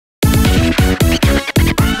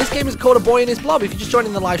game is called A Boy And His Blob. If you're just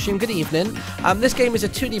joining the live stream, good evening. This game is a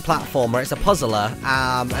 2D platformer. It's a puzzler,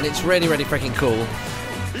 and it's really, really freaking cool.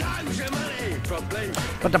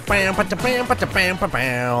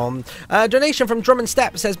 Donation from Drum and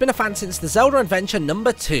Step says, been a fan since the Zelda Adventure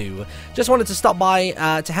 #2. Just wanted to stop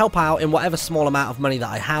by to help out in whatever small amount of money that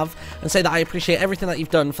I have, and say that I appreciate everything that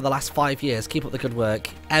you've done for the last 5 years. Keep up the good work.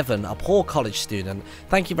 Evan, a poor college student.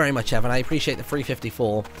 Thank you very much, Evan. I appreciate the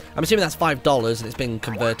 $3.54. I'm assuming that's $5 and it's been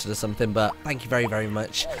converted to something, but thank you very, very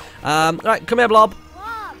much. Right, come here, Blob.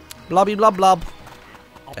 Blobby, blob, blob.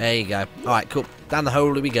 There you go. Alright, cool. Down the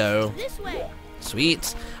hole we go. This way.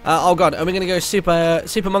 Sweet. Oh god, are we going to go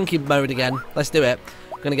super monkey mode again? Let's do it.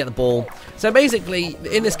 I'm going to get the ball. So basically,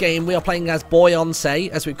 in this game, we are playing as Boy On Say,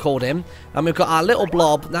 as we called him. And we've got our little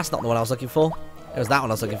blob. That's not the one I was looking for. It was that one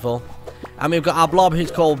I was looking for. And we've got our blob who's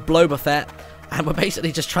called Blobafett. And we're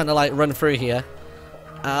basically just trying to, like, run through here.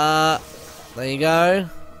 There you go.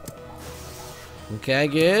 Okay,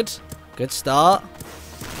 good. Good start.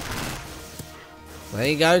 There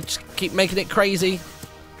you go. Just keep making it crazy.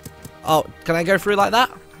 Oh, can I go through like that?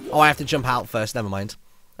 Oh, I have to jump out first. Never mind.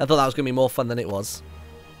 I thought that was going to be more fun than it was.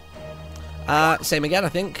 Same again, I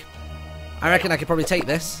think. I reckon I could probably take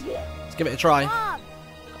this. Let's give it a try.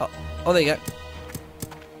 Oh, there you go.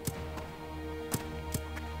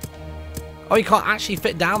 Oh, you can't actually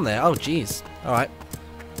fit down there. Oh, jeez. Alright.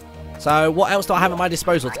 So, what else do I have at my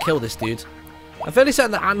disposal to kill this dude? I'm fairly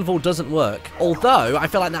certain that anvil doesn't work. Although, I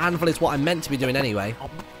feel like the anvil is what I'm meant to be doing anyway.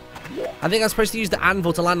 I think I'm supposed to use the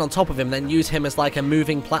anvil to land on top of him, then use him as like a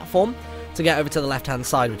moving platform to get over to the left-hand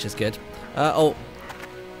side, which is good. Oh,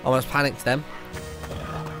 almost panicked then.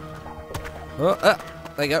 Oh,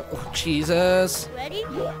 there you go. Oh, Jesus. Ready?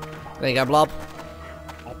 There you go, Blob.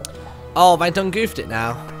 Oh, have I done goofed it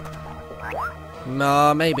now?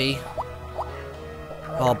 No, maybe.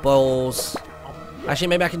 Oh, balls. Actually,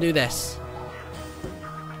 maybe I can do this.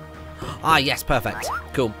 Ah, yes, perfect.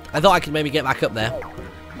 Cool. I thought I could maybe get back up there.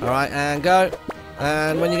 Alright, and go.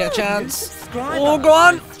 And when you get a chance. Oh, go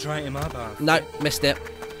on! No, missed it.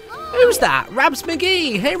 Who's that? Rabs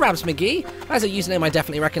McGee! Hey, Rabs McGee. That's a username I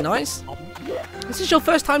definitely recognise. This is your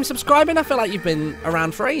first time subscribing? I feel like you've been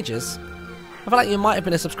around for ages. I feel like you might have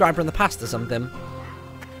been a subscriber in the past or something.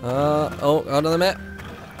 Oh, hold on a minute.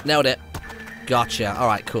 Nailed it. Gotcha.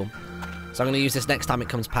 Alright, cool. So I'm going to use this next time it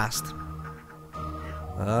comes past.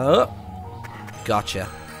 Oh. Gotcha.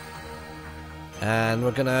 And we're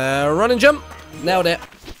gonna run and jump. Nailed it.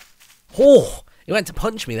 Oh, he went to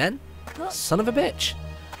punch me then. Son of a bitch.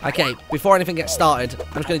 Okay, before anything gets started,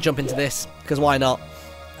 I'm just gonna jump into this, because why not?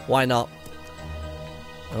 Why not?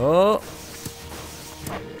 Oh.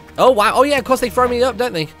 Oh, wow. Oh, yeah, of course they throw me up,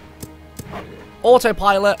 don't they?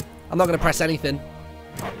 Autopilot. I'm not gonna press anything.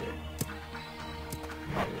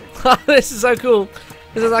 This is so cool.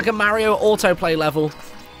 This is like a Mario autoplay level.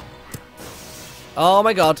 Oh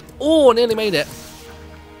my god. Oh, nearly made it.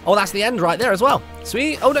 Oh, that's the end right there as well.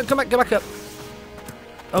 Sweet. Oh, no, come back up.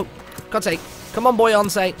 Oh, God's sake. Come on, Boy On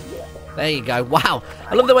Say. There you go. Wow.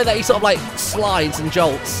 I love the way that he sort of like slides and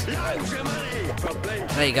jolts.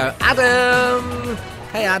 There you go. Adam.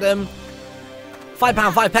 Hey, Adam.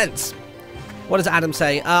 £5, 5 pence. What does Adam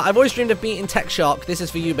say? I've always dreamed of beating Tech Shark. This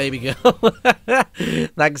is for you, baby girl.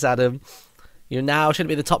 Thanks, Adam. You now should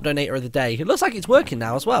be the top donator of the day. It looks like it's working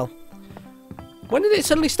now as well. When did it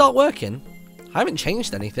suddenly start working? I haven't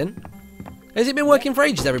changed anything. Has it been working for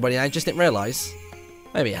ages, everybody? I just didn't realise.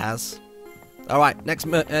 Maybe it has. Alright,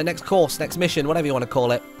 next course, next mission, whatever you want to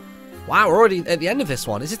call it. Wow, we're already at the end of this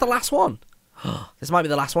one. Is this the last one? This might be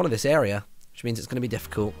the last one of this area, which means it's going to be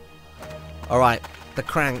difficult. Alright, the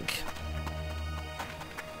crank.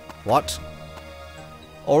 What?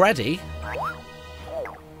 Already?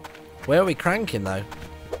 Where are we cranking, though?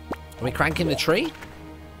 Are we cranking the tree?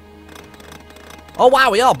 Oh,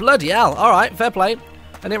 wow, we are. Bloody hell. Alright, fair play.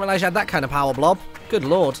 I didn't realise you had that kind of power, Blob. Good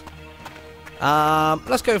lord.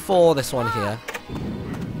 Let's go for this one here.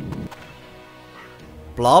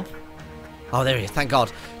 Blob. Oh, there he is. Thank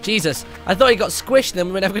God. Jesus. I thought he got squished and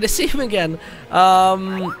we were never going to see him again.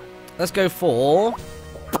 Let's go for...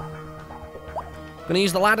 I'm going to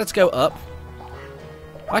use the ladder to go up.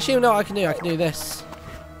 Actually, no, I can do this.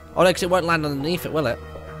 Oh, no, because it won't land underneath it, will it?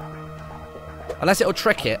 Unless it'll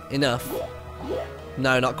trick it enough.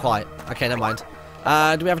 No, not quite. Okay, never mind.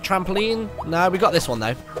 Do we have a trampoline? No, we got this one,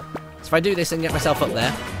 though. So if I do this and get myself up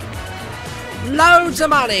there. Loads of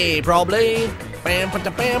money, probably. Bam,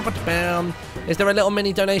 bam, bam, bam. Is there a little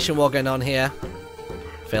mini donation war going on here?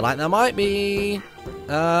 Feel like there might be.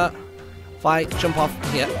 If I jump off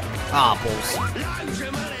here. Ah, balls.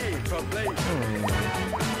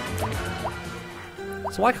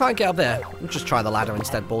 So why can't I get up there? We'll just try the ladder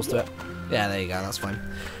instead, balls to it. Yeah, there you go, that's fine.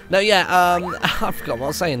 No, yeah, I forgot what I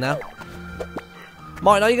was saying now.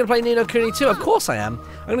 Martin, are you going to play Ni no Kuni 2? Of course I am.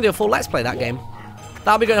 I'm going to do a full Let's Play that game.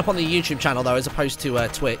 That'll be going up on the YouTube channel, though, as opposed to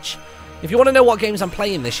Twitch. If you want to know what games I'm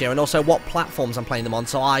playing this year, and also what platforms I'm playing them on,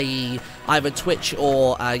 so i.e. either Twitch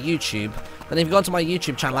or YouTube, then if you go onto my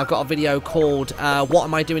YouTube channel, I've got a video called What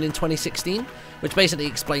Am I Doing in 2016? Which basically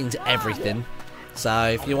explains everything. So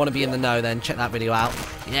if you want to be in the know, then check that video out.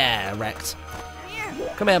 Yeah, wrecked.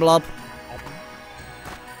 Come here, Blob.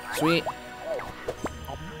 Sweet.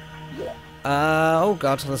 Oh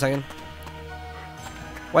god, hold on a second.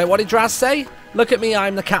 Wait, what did Draz say? Look at me,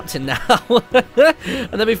 I'm the captain now.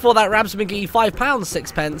 And then before that, Rabs McGee, £5,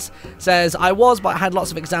 6p, says, I was, but I had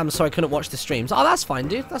lots of exams, so I couldn't watch the streams. Oh, that's fine,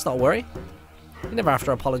 dude. That's not a worry. You never have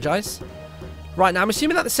to apologise. Right, now, I'm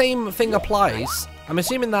assuming that the same thing applies. I'm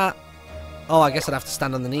assuming that... Oh, I guess I'd have to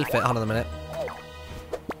stand underneath it. Hold on a minute.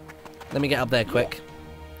 Let me get up there quick.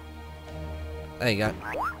 There you go.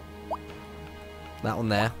 That one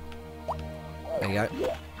there. There you go.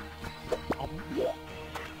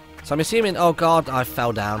 So I'm assuming... Oh, God, I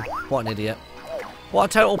fell down. What an idiot. What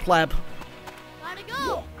a total pleb. Gotta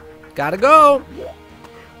go. Gotta go.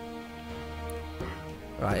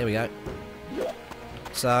 Right, here we go.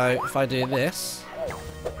 So, if I do this...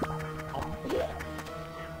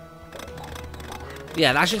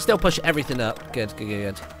 Yeah, that should still push everything up. Good, good,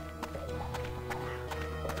 good, good.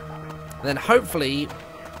 And then hopefully,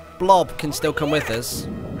 Blob can still come with us.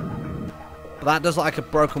 But that does look like a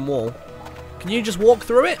broken wall. Can you just walk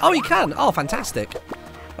through it? Oh, you can. Oh, fantastic.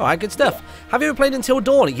 Alright, good stuff. Have you ever played Until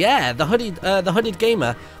Dawn? Yeah, the Hooded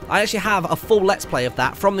Gamer. I actually have a full Let's Play of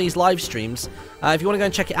that from these live streams. If you want to go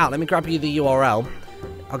and check it out, let me grab you the URL.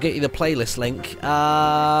 I'll get you the playlist link.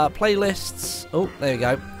 Playlists. Oh, there we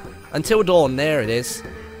go. Until Dawn, there it is.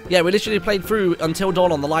 Yeah, we literally played through Until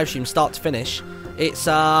Dawn on the live stream, start to finish. It's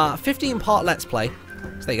a 15-part Let's Play.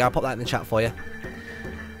 So there you go, I'll pop that in the chat for you.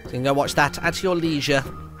 So you can go watch that at your leisure.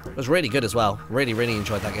 It was really good as well. Really, really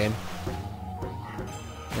enjoyed that game.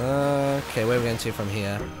 Okay, where are we going to from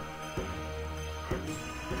here?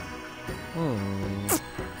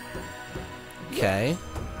 Okay.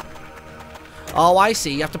 Oh, I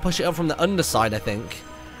see. You have to push it up from the underside, I think.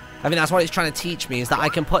 I think that's what it's trying to teach me, is that I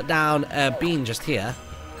can put down a beam just here.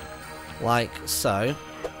 Like so.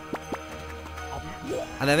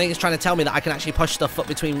 And I think it's trying to tell me that I can actually push stuff up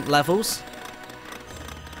between levels.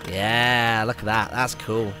 Yeah, look at that. That's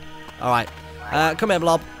cool. Alright. Come here,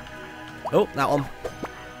 Blob. Oh, that one.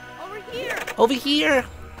 Over here. Over here.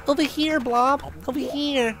 Over here, Blob. Over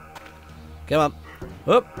here. Come on.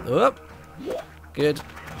 Up, up. Good.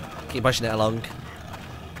 Keep pushing it along.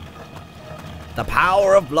 The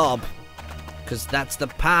power of Blob. Because that's the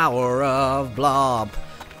power of Blob.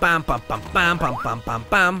 Bam, bam, bam, bam, bam, bam, bam,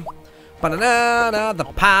 bam. Ba-da-da-da. The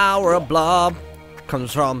power of Blob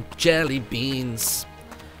comes from jelly beans.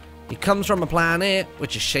 He comes from a planet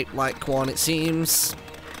which is shaped like one, it seems.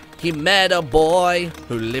 He met a boy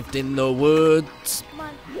who lived in the woods.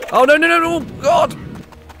 Oh, no, no, no, no, God!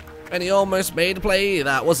 And he almost made a play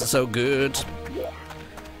that wasn't so good.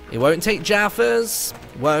 He won't take Jaffas,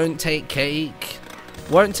 won't take cake,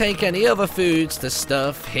 won't take any other foods to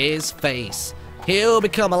stuff his face. He'll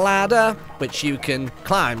become a ladder which you can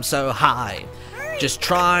climb so high. Just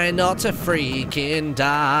try not to freaking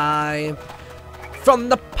die. From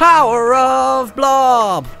the power of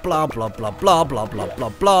Blob. Blob, blob, blob, blob, blob, blob,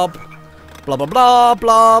 blob, blob. Blob, blob, blob,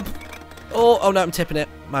 blob. Oh, oh no, I'm tipping it.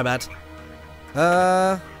 My bad.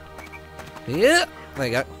 Yeah. There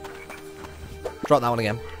you go. Drop that one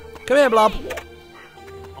again. Come here, Blob.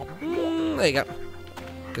 There you go.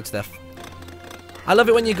 Good stuff. I love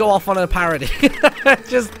it when you go off on a parody.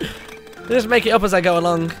 just make it up as I go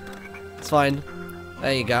along. It's fine.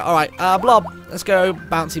 There you go. Alright, Blob. Let's go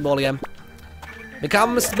bouncy ball again.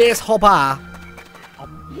 Becomes this hopper.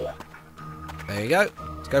 There you go.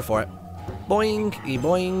 Let's go for it. Boing,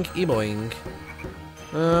 e-boing, e-boing.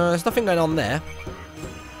 There's nothing going on there.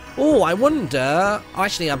 Oh, I wonder...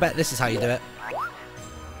 Actually, I bet this is how you do it.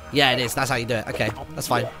 Yeah, it is. That's how you do it. Okay, that's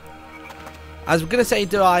fine. I was going to say,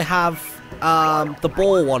 do I have the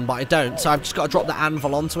ball one, but I don't. So I've just got to drop the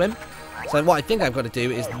anvil onto him. So what I think I've got to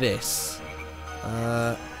do is this.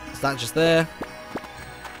 Is that just there?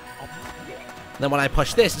 Then when I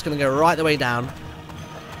push this, it's going to go right the way down.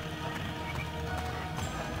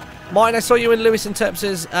 Martin, I saw you in Lewis and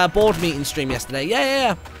Terps's board meeting stream yesterday.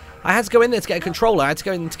 Yeah. I had to go in there to get a controller. I had to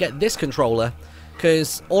go in to get this controller.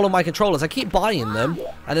 Because all of my controllers, I keep buying them.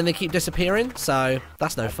 And then they keep disappearing. So,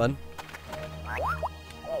 that's no fun.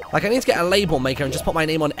 Like, I need to get a label maker and just put my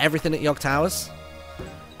name on everything at Yog Towers.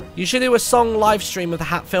 You should do a song live stream of the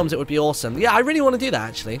Hat Films. It would be awesome. Yeah, I really want to do that,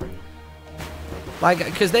 actually. Like,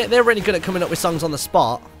 because they're really good at coming up with songs on the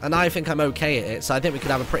spot, and I think I'm okay at it, so I think we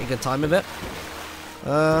could have a pretty good time with it.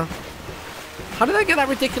 How did I get that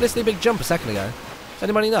ridiculously big jump a second ago? Does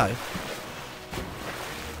anybody know?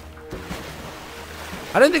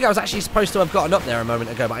 I don't think I was actually supposed to have gotten up there a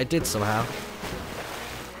moment ago, but I did somehow.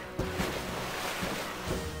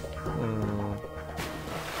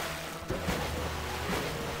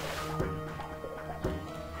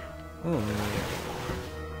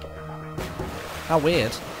 How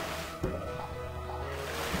weird.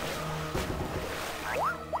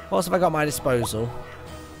 What else have I got at my disposal?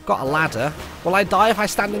 Got a ladder. Will I die if I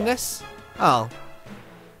stand in this? Oh.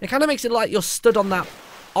 It kind of makes it like you're stood on that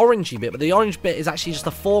orangey bit, but the orange bit is actually just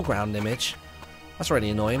a foreground image. That's really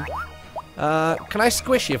annoying. Can I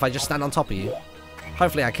squish you if I just stand on top of you?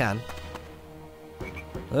 Hopefully I can.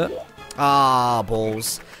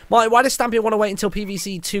 Balls. Why does Stampy want to wait until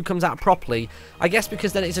PVC 2 comes out properly? I guess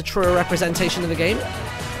because then it's a truer representation of the game.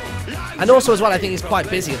 And also as well, I think he's quite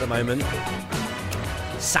busy at the moment.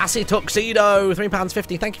 Sassy Tuxedo,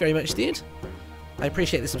 £3.50. Thank you very much, dude. I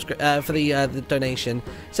appreciate the for the donation.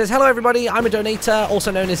 It says, hello everybody, I'm a donator,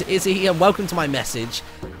 also known as Izzy, and welcome to my message.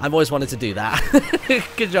 I've always wanted to do that.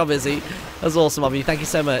 Good job, Izzy. That was awesome of you. Thank you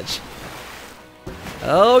so much.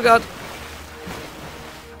 Oh, God.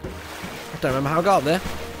 I don't remember how I got up there.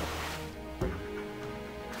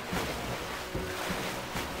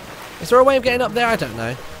 Is there a way of getting up there? I don't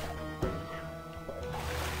know.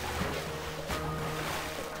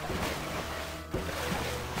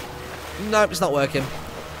 Nope, it's not working.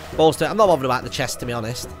 Balls to it. I'm not bothered about the chest, to be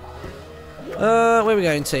honest. Where are we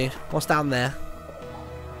going to? What's down there?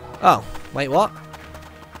 Oh, wait, what?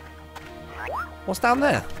 What's down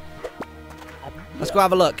there? Let's go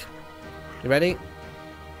have a look. You ready?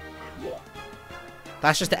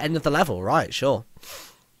 That's just the end of the level, right? Sure.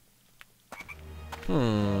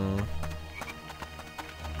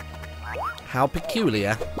 How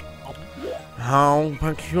peculiar. How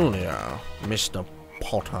peculiar, Mr.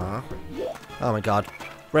 Potter. Oh my god.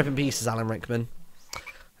 Rip in pieces, Alan Rickman.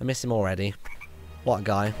 I miss him already. What a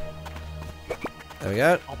guy. There we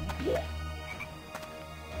go.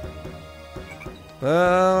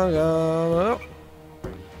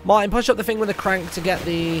 Martin, push up the thing with the crank to get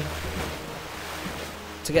the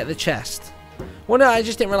chest. Well, no, I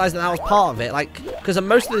just didn't realise that was part of it. Like, because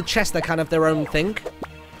most of the chests, they're kind of their own thing.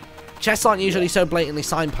 Chests aren't usually so blatantly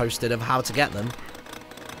signposted of how to get them.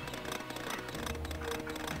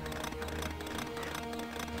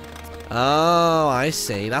 Oh, I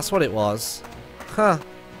see. That's what it was. Huh.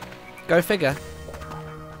 Go figure.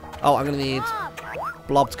 Oh, I'm going to need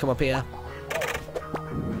Blob to come up here.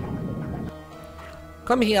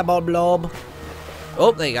 Come here, Blob.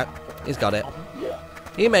 Oh, there you go. He's got it.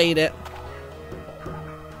 He made it.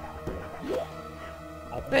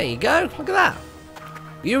 There you go. Look at that.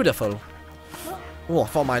 Beautiful. Oh, I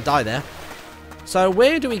thought I might die there. So,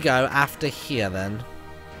 where do we go after here, then?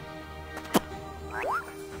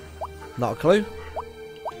 Not a clue.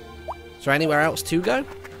 Is there anywhere else to go?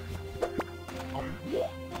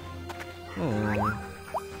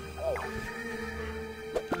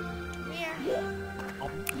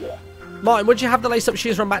 Martin, would you have the lace-up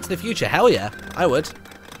shoes from Back to the Future? Hell yeah, I would.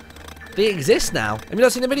 They exist now. Have you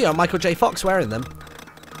not seen the video of Michael J. Fox wearing them?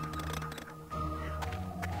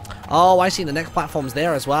 Oh, I see the next platform's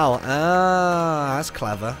there as well. Ah, that's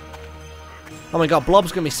clever. Oh my god,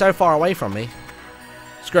 Blob's going to be so far away from me.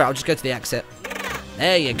 Screw it, I'll just go to the exit.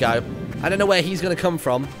 There you go. I don't know where he's going to come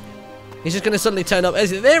from. He's just going to suddenly turn up.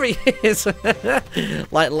 There he is.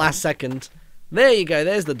 Like last second. There you go,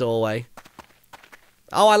 there's the doorway.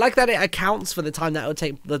 Oh, I like that it accounts for the time that it would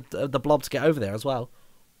take the Blob to get over there as well.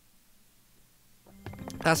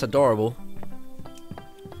 That's adorable.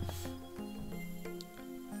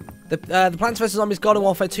 The Plants vs Zombies Garden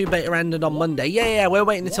Warfare 2 beta ended on Monday. Yeah, we're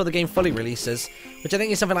waiting until the game fully releases, which I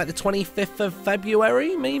think is something like the 25th of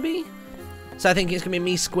February, maybe? So I think it's going to be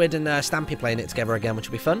me, Squid, and Stampy playing it together again, which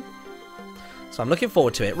will be fun. So I'm looking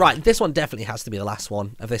forward to it. Right, this one definitely has to be the last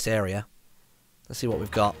one of this area. Let's see what we've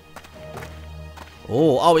got.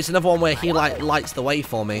 Oh, it's another one where he lights the way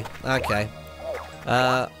for me. Okay.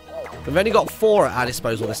 We've only got 4 at our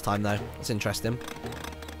disposal this time, though. It's interesting.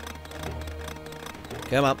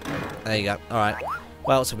 Come up. There you go. Alright.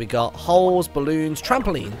 What else have we got? Holes, balloons,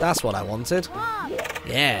 trampoline. That's what I wanted.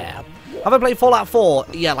 Yeah. Have I played Fallout 4?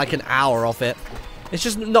 Yeah, like an hour of it. It's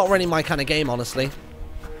just not really my kind of game, honestly.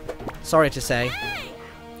 Sorry to say.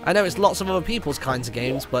 I know it's lots of other people's kinds of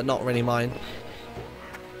games, but not really mine.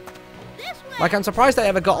 Like, I'm surprised I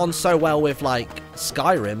ever got on so well with, like,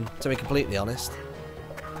 Skyrim, to be completely honest.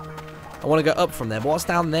 I want to go up from there. But what's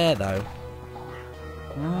down there, though?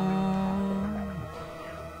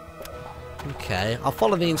 Okay, I'll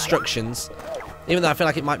follow the instructions. Even though I feel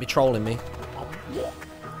like it might be trolling me.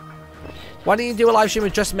 Why don't you do a live stream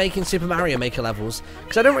of just making Super Mario Maker levels?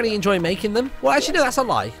 Because I don't really enjoy making them. Well, actually, no, that's a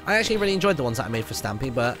lie. I actually really enjoyed the ones that I made for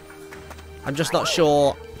Stampy, but I'm just not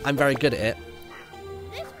sure I'm very good at it.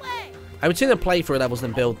 This way. I would sooner play through levels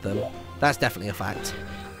than build them. That's definitely a fact.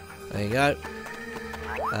 There you go.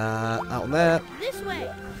 That one there. This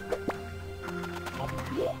way.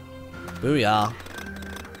 Booyah.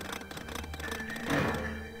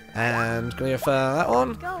 And gonna go for that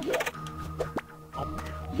one. Go.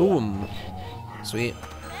 Boom. Sweet.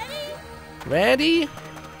 Ready?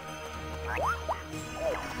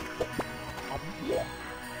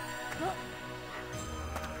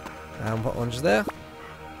 And what one's there?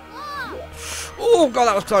 Oh god,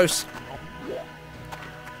 that was close.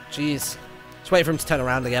 Jeez. Just wait for him to turn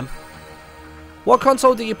around again. What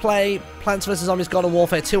console do you play Plants vs Zombies Garden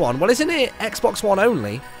Warfare 2 on? Well, isn't it Xbox One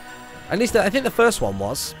only? At least I think the first one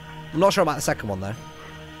was. I'm not sure about the second one though.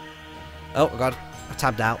 Oh god, I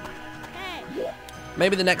tabbed out.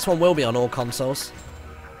 Maybe the next one will be on all consoles.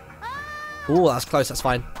 Ooh, that's close, that's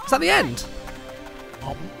fine. Is that the end?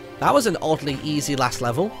 That was an oddly easy last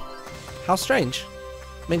level. How strange.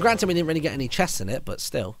 I mean, granted we didn't really get any chests in it, but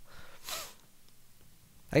still.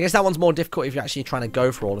 I guess that one's more difficult if you're actually trying to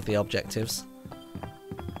go for all of the objectives.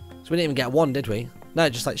 So we didn't even get one, did we? No,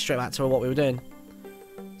 just like straight back to what we were doing.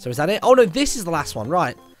 So is that it? Oh no, this is the last one,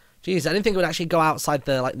 right. Jeez, I didn't think it would actually go outside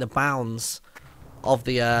the the bounds of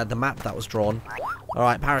the map that was drawn.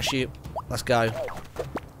 Alright, parachute. Let's go.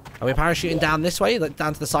 Are we parachuting down this way? Like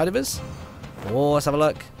down to the side of us? Oh, let's have a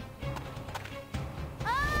look.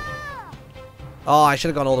 Oh, I should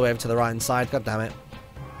have gone all the way over to the right hand side. God damn it.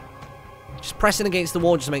 Just pressing against the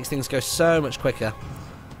wall just makes things go so much quicker.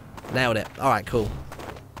 Nailed it. Alright, cool.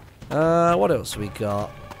 What else we got?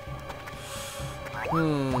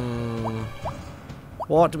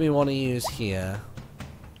 What do we want to use here?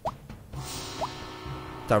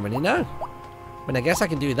 Don't really know. I mean, I guess I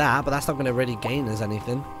can do that, but that's not going to really gain us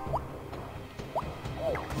anything.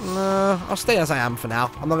 I'll stay as I am for now.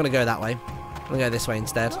 I'm not going to go that way. I'm going to go this way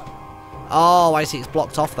instead. Oh, I see. It's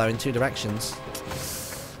blocked off, though, in two directions.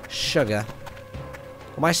 Sugar.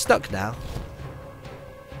 Am I stuck now?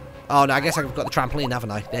 Oh, no, I guess I've got the trampoline,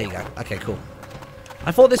 haven't I? There you go. Okay, cool.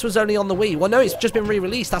 I thought this was only on the Wii. Well, no, it's just been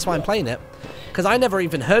re-released. That's why I'm playing it. Because I never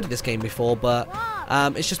even heard of this game before, but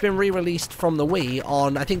it's just been re-released from the Wii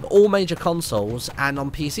on, I think, all major consoles and on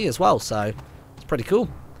PC as well, so it's pretty cool.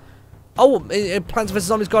 Oh, Plants vs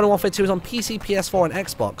Zombies Garden Warfare 2 is on PC, PS4, and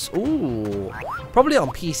Xbox. Ooh, probably on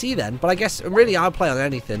PC then, but I guess, really, I'll play on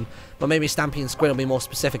anything, but maybe Stampy and Squid will be more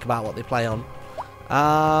specific about what they play on.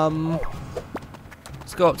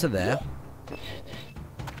 Let's go up to there.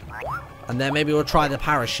 And then maybe we'll try the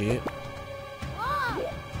parachute.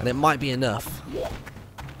 And it might be enough.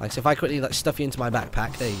 Like, so if I quickly like stuff you into my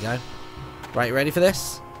backpack, there you go. Right, you ready for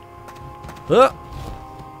this?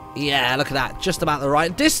 Yeah, look at that. Just about the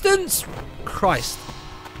right distance. Christ.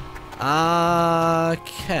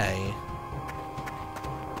 Okay.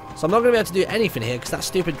 So I'm not going to be able to do anything here because that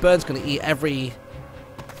stupid bird's going to eat every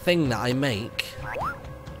thing that I make.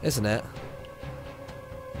 Isn't it?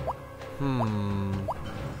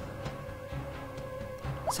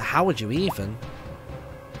 So how would you even?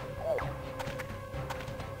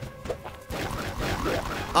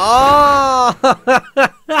 Oh!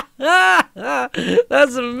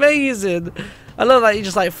 That's amazing. I love that. You're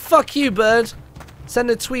just like, fuck you, bird. Send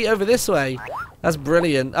a tweet over this way. That's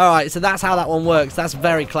brilliant. Alright, so that's how that one works. That's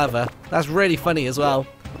very clever. That's really funny as well.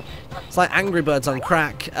 It's like Angry Birds on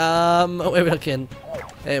crack. Where are we looking?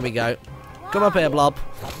 Here we go. Come up here, Blob.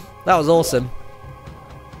 That was awesome.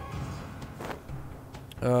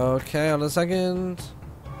 Okay, on a second.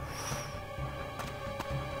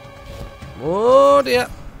 Oh dear.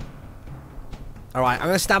 Alright, I'm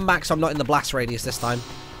going to stand back so I'm not in the blast radius this time.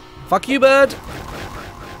 Fuck you, bird.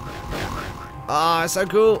 Ah, it's so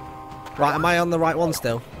cool. Right, am I on the right one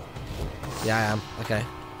still? Yeah, I am. Okay.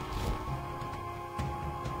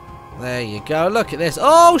 There you go. Look at this.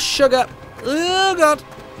 Oh, sugar. Oh, God.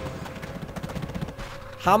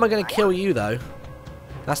 How am I going to kill you, though?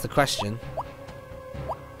 That's the question.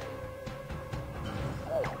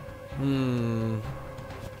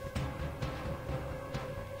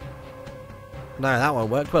 No, that won't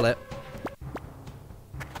work, will it?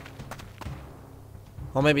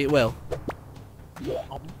 Or maybe it will.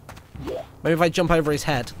 Maybe if I jump over his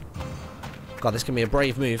head. God, this can be a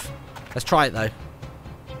brave move. Let's try it, though.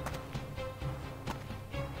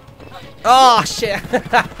 Oh, shit.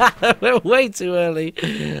 We're way too early.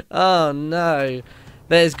 Oh, no.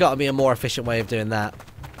 There's got to be a more efficient way of doing that,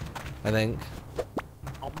 I think.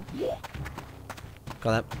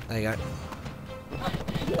 Got that. There you go.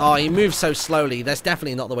 Oh, he moves so slowly. That's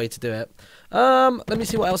definitely not the way to do it. Let me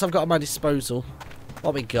see what else I've got at my disposal.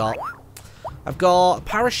 What we got? I've got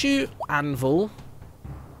parachute, anvil,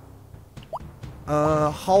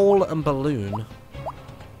 hole and balloon.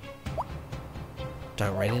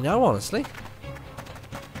 Don't really know, honestly.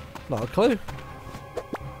 Not a clue.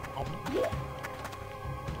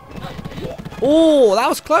 Oh, that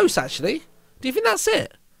was close, actually. Do you think that's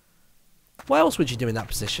it? What else would you do in that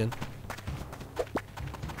position?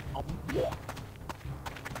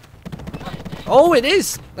 Oh, it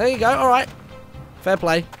is. There you go. All right. Fair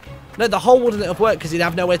play. No, the hole wouldn't have worked because he'd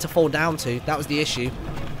have nowhere to fall down to. That was the issue.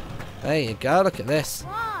 There you go. Look at this.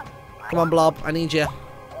 Come on, Blob. I need you.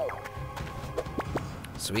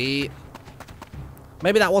 Sweet.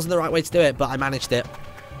 Maybe that wasn't the right way to do it, but I managed it.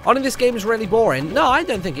 Only this game is really boring. No, I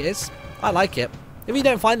don't think it is. I like it. If you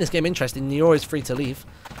don't find this game interesting, you're always free to leave.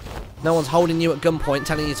 No one's holding you at gunpoint,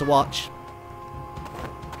 telling you to watch.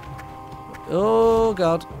 Oh,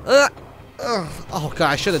 God. Oh, God,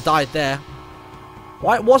 I should have died there.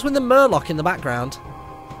 Why was with the Murloc in the background?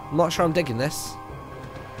 I'm not sure I'm digging this.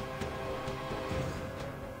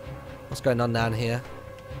 What's going on down here?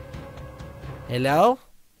 Hello?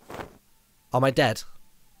 Oh, am I dead?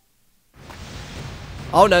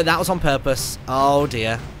 Oh, no, that was on purpose. Oh,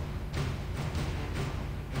 dear.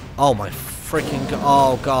 Oh, my freaking God.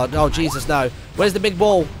 Oh, God. Oh, Jesus, no. Where's the big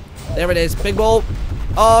ball? There it is. Big ball.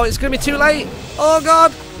 Oh, it's going to be too late. Oh,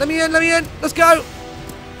 God. Let me in. Let me in. Let's go.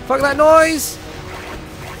 Fuck that noise.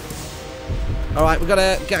 All right, we've got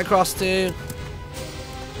to get across to...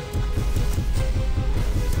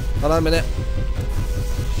 Hold on a minute.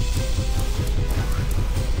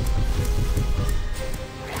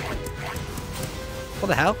 What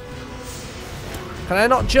the hell? Can I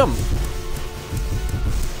not jump?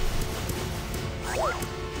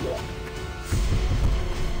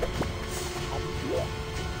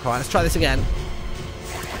 Alright, let's try this again.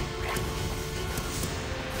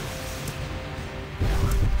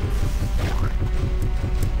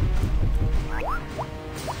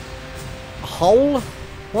 A hole?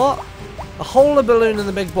 What? A hole, a balloon, and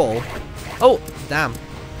the big ball? Oh, damn.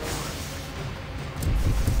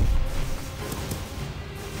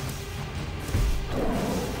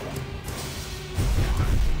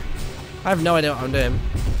 I have no idea what I'm doing.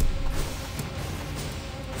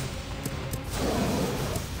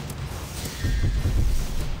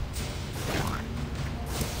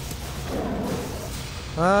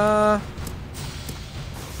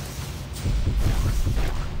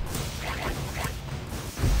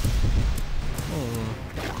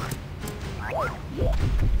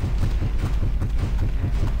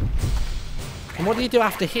 And what do you do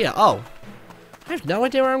after here? Oh, I have no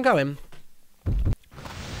idea where I'm going.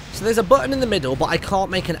 So there's a button in the middle, but I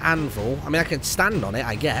can't make an anvil. I mean, I can stand on it,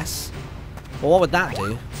 I guess. But what would that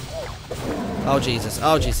do? Oh, Jesus.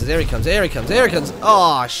 Oh, Jesus. Here he comes. Here he comes. Here he comes.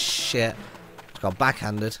 Oh, shit. Just got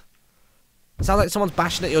backhanded. It sounds like someone's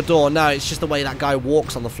bashing at your door. No, it's just the way that guy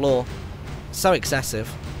walks on the floor. So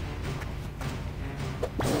excessive.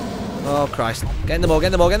 Oh, Christ. Get in the ball. Get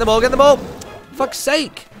in the ball. Get in the ball. Get in the ball. For fuck's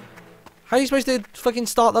sake. How are you supposed to fucking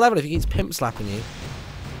start the level if he keeps pimp slapping you?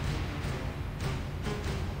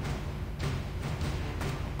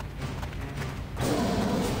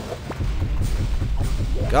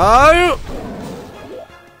 Go!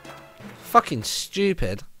 Fucking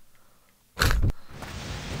stupid.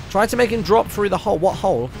 Try to make him drop through the hole. What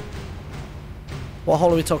hole? What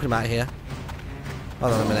hole are we talking about here?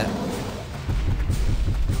 Hold on a minute.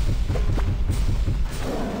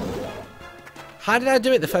 How did I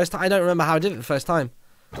do it the first time? I don't remember how I did it the first time.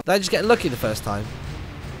 Did I just get lucky the first time?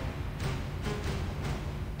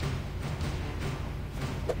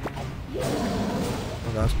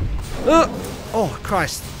 Oh, God. Oh,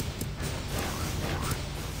 Christ.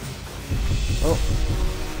 Oh.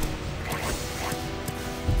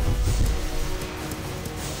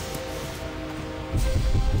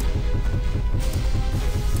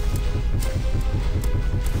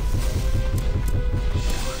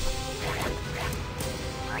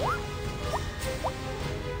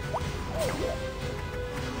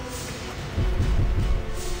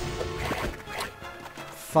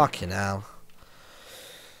 Fucking hell.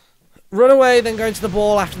 Run away, then go into the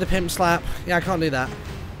ball after the pimp slap. Yeah, I can't do that.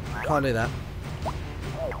 Can't do that.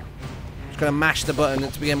 Just gonna mash the button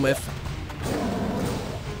to begin with.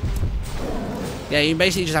 Yeah, you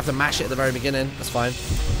basically just have to mash it at the very beginning. That's fine.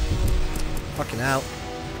 Fucking hell.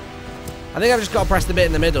 I think I've just got to press the bit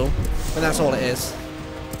in the middle. And that's all it is.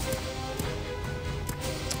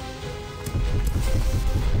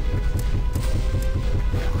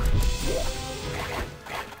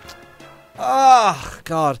 Oh,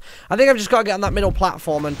 God. I think I've just got to get on that middle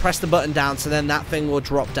platform and press the button down so then that thing will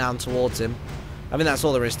drop down towards him. I mean, that's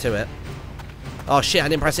all there is to it. Oh, shit, I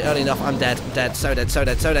didn't press it early enough. I'm dead. I'm dead. So dead, so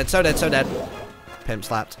dead, so dead, so dead, so dead. Pimp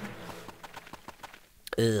slapped.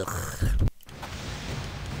 Ugh.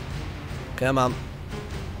 Come on.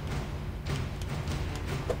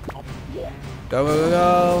 Go, go, go,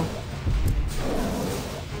 go.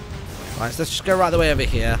 Right, so let's just go right the way over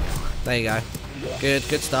here. There you go. Good,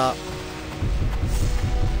 good start.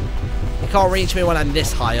 You can't reach me when I'm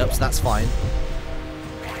this high up, so that's fine.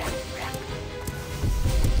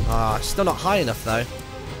 Ah, still not high enough though.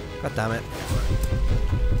 God damn it.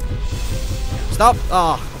 Stop!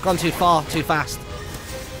 Oh, I've gone too far, too fast.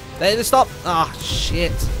 There, stop! Ah,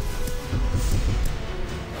 shit.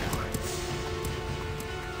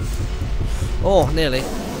 Oh, nearly.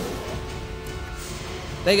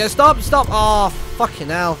 There you go, stop, stop! Oh, fucking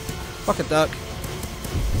hell. Fuck a duck.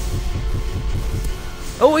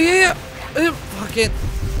 Oh, yeah! Fuck it.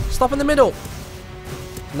 Stop in the middle.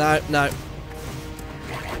 No, no.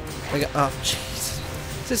 There you go. Oh, jeez.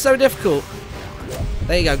 This is so difficult.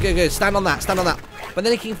 There you go, good, good. Stand on that, stand on that. But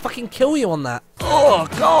then he can fucking kill you on that. Oh,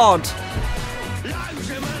 God!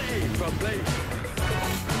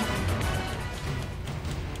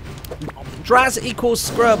 Draz equals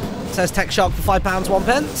scrub, says Tech Shark for £5 1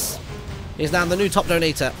 pence. He's now the new top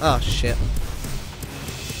donator. Oh, shit.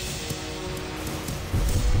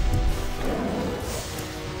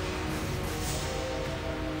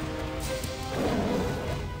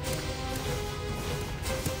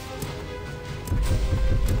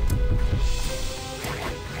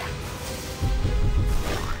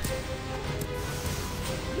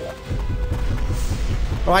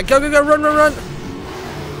 Alright, go, go, go, run, run, run.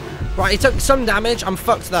 Right, he took some damage. I'm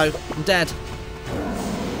fucked though. I'm dead.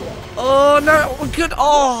 Oh no, we're good.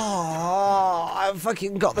 Oh, I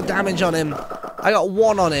fucking got the damage on him. I got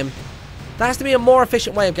 1 on him. There has to be a more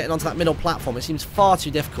efficient way of getting onto that middle platform. It seems far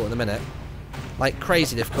too difficult in a minute. Like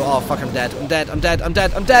crazy difficult. Oh fuck, I'm dead. I'm dead. I'm dead. I'm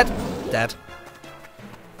dead. I'm dead. Dead.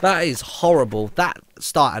 That is horrible. That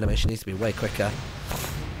start animation needs to be way quicker.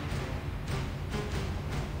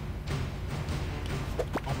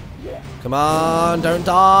 Come on, don't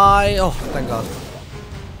die. Oh, thank God.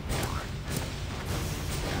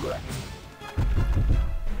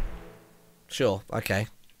 Sure, okay.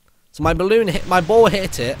 So my balloon hit, my ball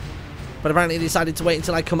hit it, but apparently it decided to wait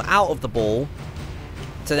until I come out of the ball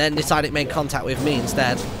to then decide it made contact with me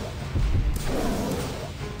instead.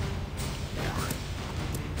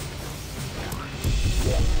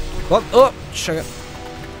 What? Oh, sugar.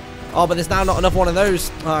 Oh, but there's now not enough one of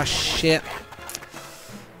those. Oh, shit.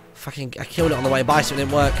 Fucking, I killed it on the way by, so it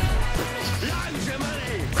didn't work.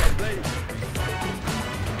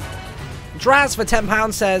 Draz for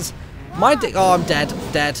 £10 says, my dick. Oh, I'm dead,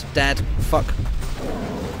 dead, dead. Fuck.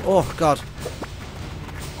 Oh, God.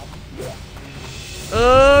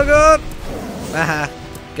 Oh, God. Aha.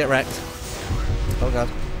 Get wrecked. Oh, God.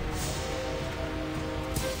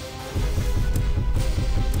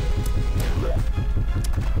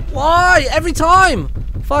 Why? Every time?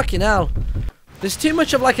 Fucking hell. There's too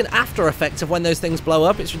much of like an after effect of when those things blow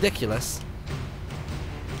up. It's ridiculous.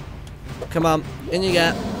 Come on. In you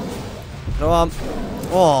get. Go on.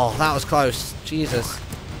 Oh, that was close. Jesus.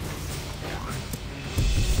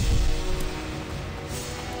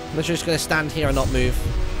 I'm literally just going to stand here and not move.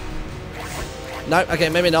 No, okay,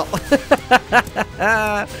 maybe not.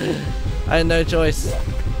 I had no choice.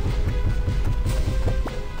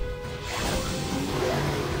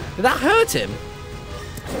 Did that hurt him?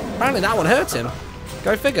 Apparently that one hurt him.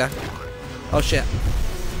 Go figure. Oh shit.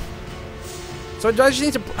 So do I just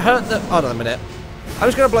need to hurt the... Hold on a minute. I'm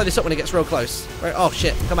just going to blow this up when it gets real close. Right. Oh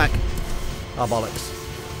shit. Come back. Oh bollocks.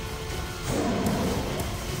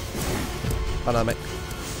 Hold on a minute.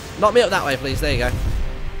 Knock me up that way please. There you go.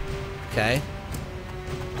 Okay.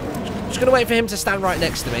 Just going to wait for him to stand right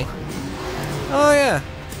next to me. Oh yeah.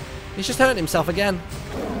 He's just hurting himself again.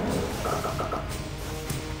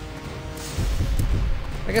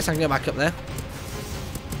 I guess I can go back up there.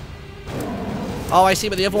 Oh, I see,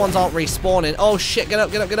 but the other ones aren't respawning. Oh, shit. Get up,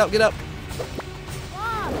 get up, get up, get up.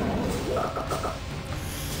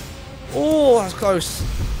 Oh, that's close.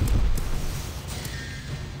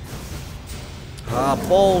 Ah,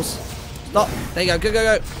 balls. Stop. There you go. Go,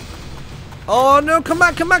 go, go. Oh, no. Come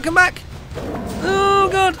back, come back, come back. Oh,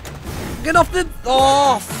 God. Get off the...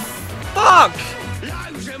 Oh, fuck.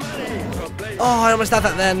 Oh, I almost had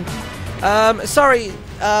that then. Sorry.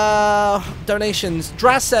 donations.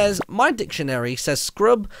 Draz says, my dictionary says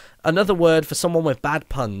scrub, another word for someone with bad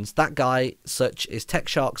puns. That guy such is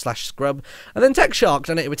TechShark/scrub. And then TechShark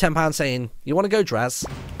donated with £10 saying, you want to go, Draz?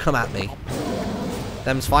 Come at me.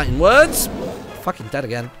 Them's fighting words. Fucking dead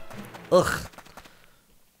again. Ugh.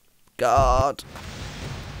 God.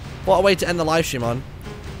 What a way to end the live stream on.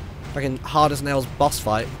 Fucking hard as nails boss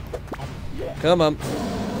fight. Come on.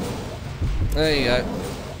 There you go.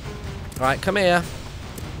 Alright, come here.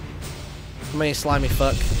 Come here, slimy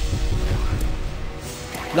fuck.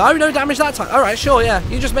 No, no damage that time. Alright, sure, yeah.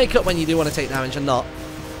 You just make up when you do want to take damage and not.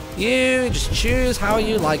 You just choose how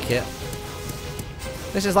you like it.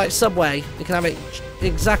 This is like Subway. You can have it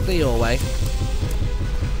exactly your way.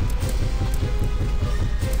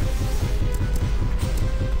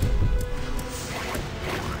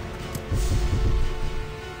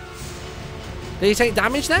 Did he take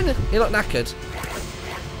damage then? He looked knackered.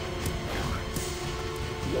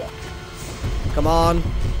 Come on.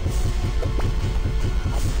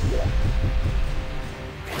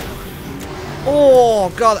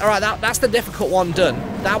 Oh, God. Alright, that's the difficult one done.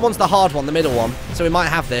 That one's the hard one, the middle one. So we might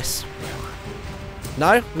have this.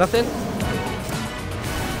 No? Nothing?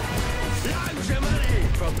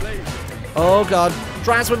 Oh, God.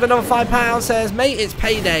 Draz with another £5 says, mate, it's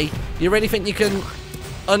payday. You really think you can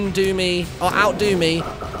undo me or outdo me?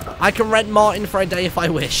 I can rent Martin for a day if I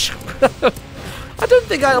wish. I don't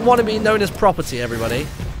think I want to be known as property, everybody.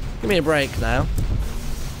 Give me a break now.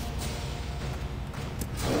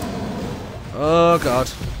 Oh,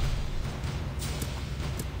 God.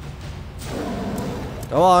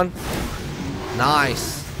 Go on.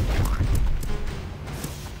 Nice.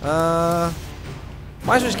 Might as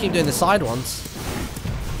well just keep doing the side ones.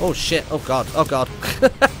 Oh, shit. Oh, God. Oh, God.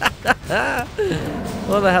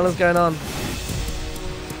 What the hell is going on?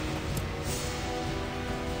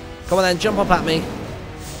 Come on then, jump up at me.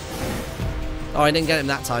 Oh, I didn't get him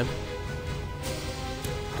that time.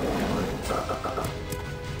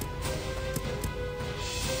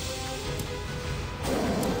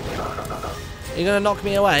 You're gonna knock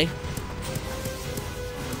me away?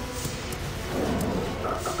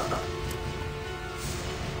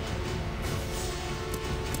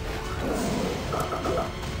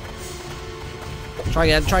 Try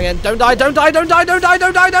again, try again. Don't die, don't die, don't die, don't die,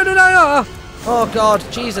 don't die, don't die. Oh, God,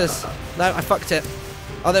 Jesus. No, I fucked it.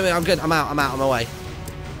 Oh, there we go, I'm good. I'm out, I'm away.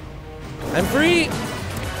 I'm free.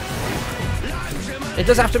 It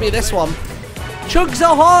does have to be this one. Chugs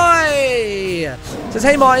ahoy! Says,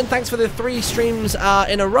 hey Martin, thanks for the 3 streams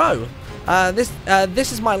in a row.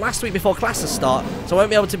 This is my last week before classes start, so I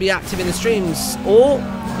won't be able to be active in the streams. Or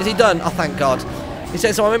is he done? Oh, thank God. He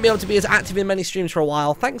says, so I won't be able to be as active in many streams for a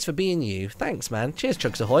while. Thanks for being you. Thanks, man. Cheers,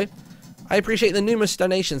 Chugs ahoy. I appreciate the numerous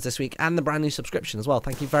donations this week and the brand new subscription as well.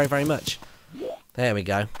 Thank you very, very much. There we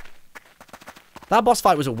go. That boss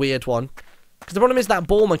fight was a weird one. Because the problem is that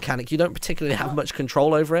ball mechanic, you don't particularly have much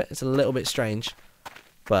control over it. It's a little bit strange.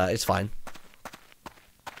 But it's fine.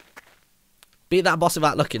 Beat that boss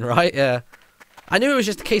without looking, right? Yeah. I knew it was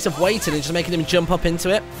just a case of waiting and just making him jump up into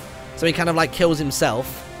it. So he kind of like kills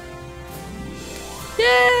himself.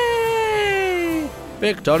 Yay!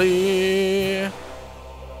 Victory!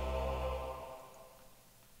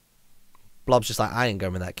 Blob's just like, I ain't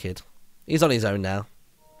going with that kid. He's on his own now.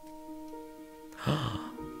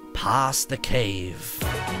 Past the cave.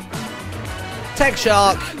 Tech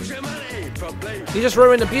Shark! You just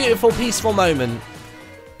ruined a beautiful, peaceful moment.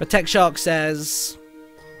 But Tech Shark says...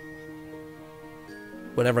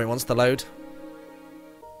 whenever it wants to load.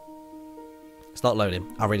 It's not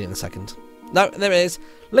loading. I'll read it in a second. No, there it is.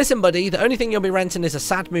 Listen, buddy, the only thing you'll be renting is a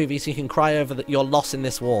sad movie so you can cry over your loss in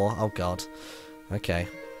this war. Oh, God. Okay.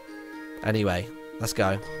 Anyway, let's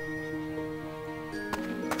go.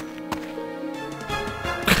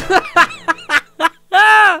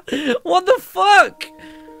 What the fuck?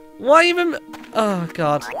 Why even... oh,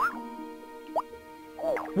 God.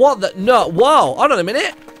 What the... no, whoa, hold on a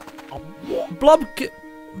minute. Blob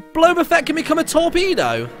effect can become a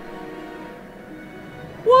torpedo.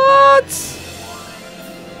 What?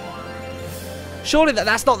 Surely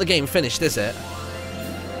that's not the game finished, is it?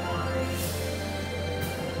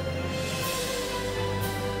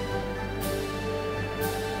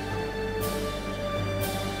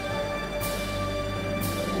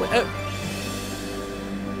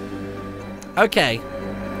 Okay.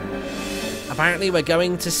 Apparently we're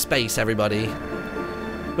going to space, everybody.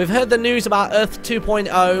 We've heard the news about Earth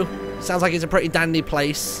 2.0. Sounds like it's a pretty dandy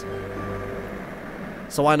place.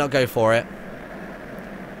 So why not go for it?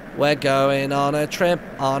 We're going on a trip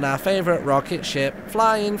on our favourite rocket ship,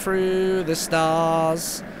 flying through the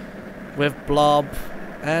stars with Blob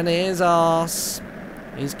and his arse.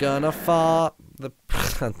 He's gonna fart.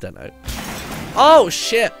 I don't know. Oh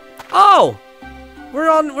shit! Oh, we're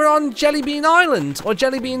on Jelly Bean Island or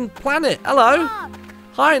Jelly Bean Planet. Hello.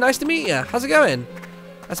 Hi, nice to meet you. How's it going?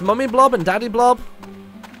 That's Mummy Blob and Daddy Blob.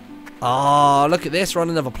 Oh, look at this. We're on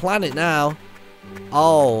another planet now.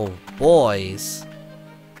 Oh, boys.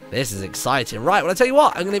 This is exciting. Right, well, I'll tell you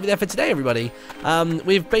what. I'm going to leave you there for today, everybody.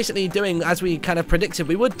 We've basically doing as we kind of predicted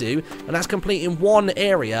we would do, and that's completing one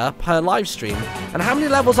area per live stream. And how many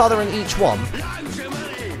levels are there in each one?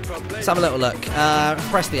 Let's have a little look.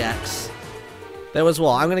 Press the X. There was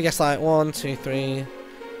what? I'm going to guess like 1, 2, 3.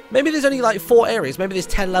 Maybe there's only like 4 areas. Maybe there's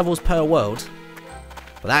 10 levels per world.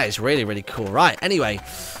 But that is really, really cool. Right, anyway.